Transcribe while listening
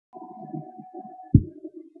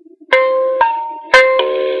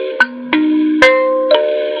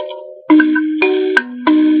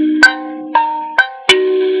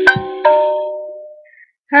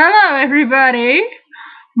everybody,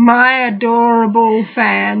 my adorable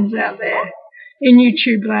fans out there in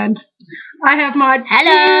YouTube land. I have my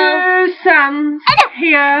two sons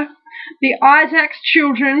here, the Isaac's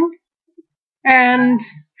children, and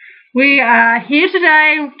we are here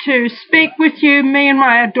today to speak with you, me and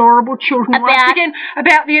my adorable children, once again,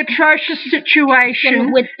 about the atrocious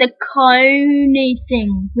situation with the Kony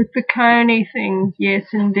thing. With the Kony thing, yes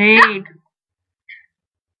indeed.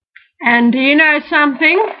 And do you know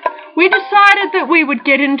something? We decided that we would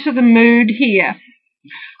get into the mood here.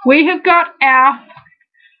 We have got our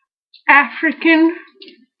African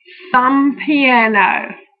thumb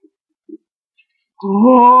piano.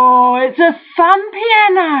 Oh, it's a thumb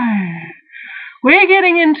piano. We're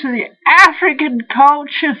getting into the African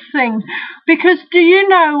culture thing because do you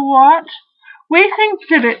know what? We think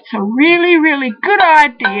that it's a really, really good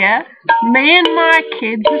idea, me and my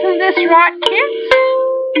kids, isn't this right, kids?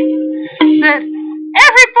 That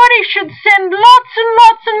everybody should send lots and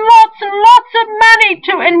lots and lots and lots of money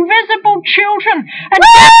to invisible children and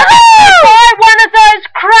definitely buy one of those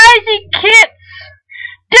crazy kits.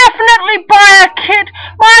 Definitely buy a kit.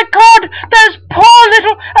 My God, those poor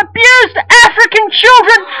little abused African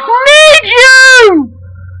children need you.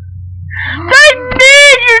 They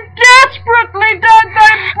need you desperately, don't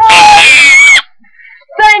they, boys?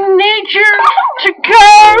 They need you to go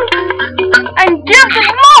and give them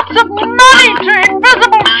lots of money to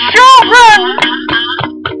invisible children.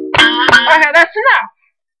 Okay, that's enough.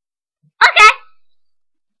 Okay.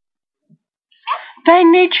 They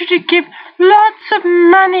need you to give lots of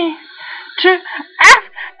money to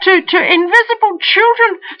invisible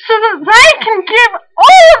children so that they can give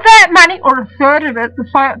all of that money, or a third of it, the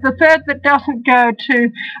third that doesn't go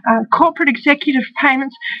to corporate executive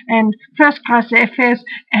payments and first-class airfares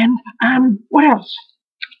and what else?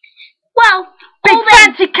 Well, big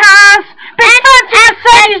fancy cars, big fancy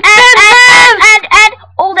Mercedes-Benzes, and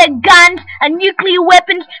all their guns and nuclear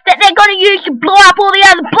weapons that they're going to use to blow up all the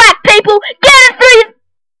other black people. Get it through your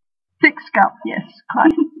thick skull, yes,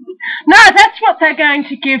 quite. No, that's what they're going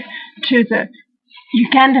to give to the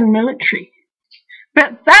Ugandan military.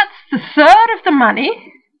 But that's the third of the money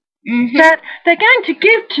that they're going to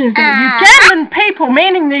give to the Ugandan people,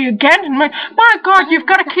 meaning the Ugandan. My God, you've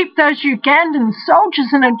got to keep those Ugandan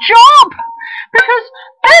soldiers in a job. Because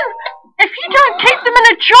then, if you don't keep them in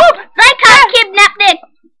a job, they can't kidnap their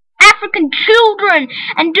African children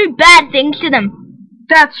and do bad things to them.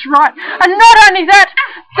 That's right. And not only that,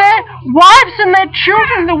 their wives and their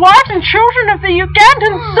children, the wives and children of the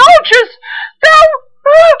Ugandan soldiers,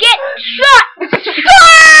 they'll get shot.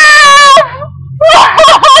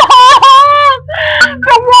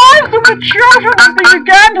 The wives and the children of the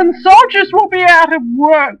Ugandan soldiers will be out of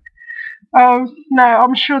work. Oh, no,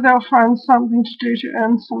 I'm sure they'll find something to do to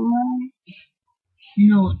earn some money.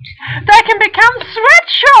 Not. They can become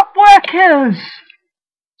sweatshop workers.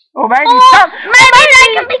 Or maybe maybe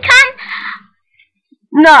they can become...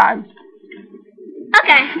 No.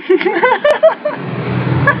 Okay.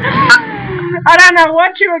 I don't know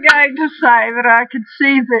what you were going to say, but I could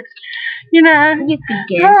see that, you know... You could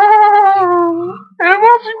guess. Oh, it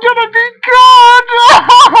wasn't going to be good.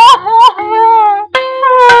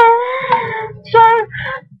 So,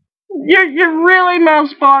 you really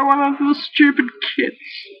must buy one of the stupid kits.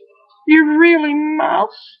 You really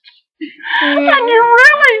must. And you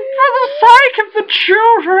really, for the sake of the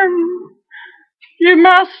children, you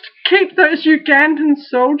must keep those Ugandan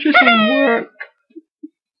soldiers in work.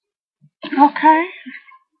 Okay?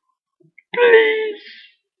 Please.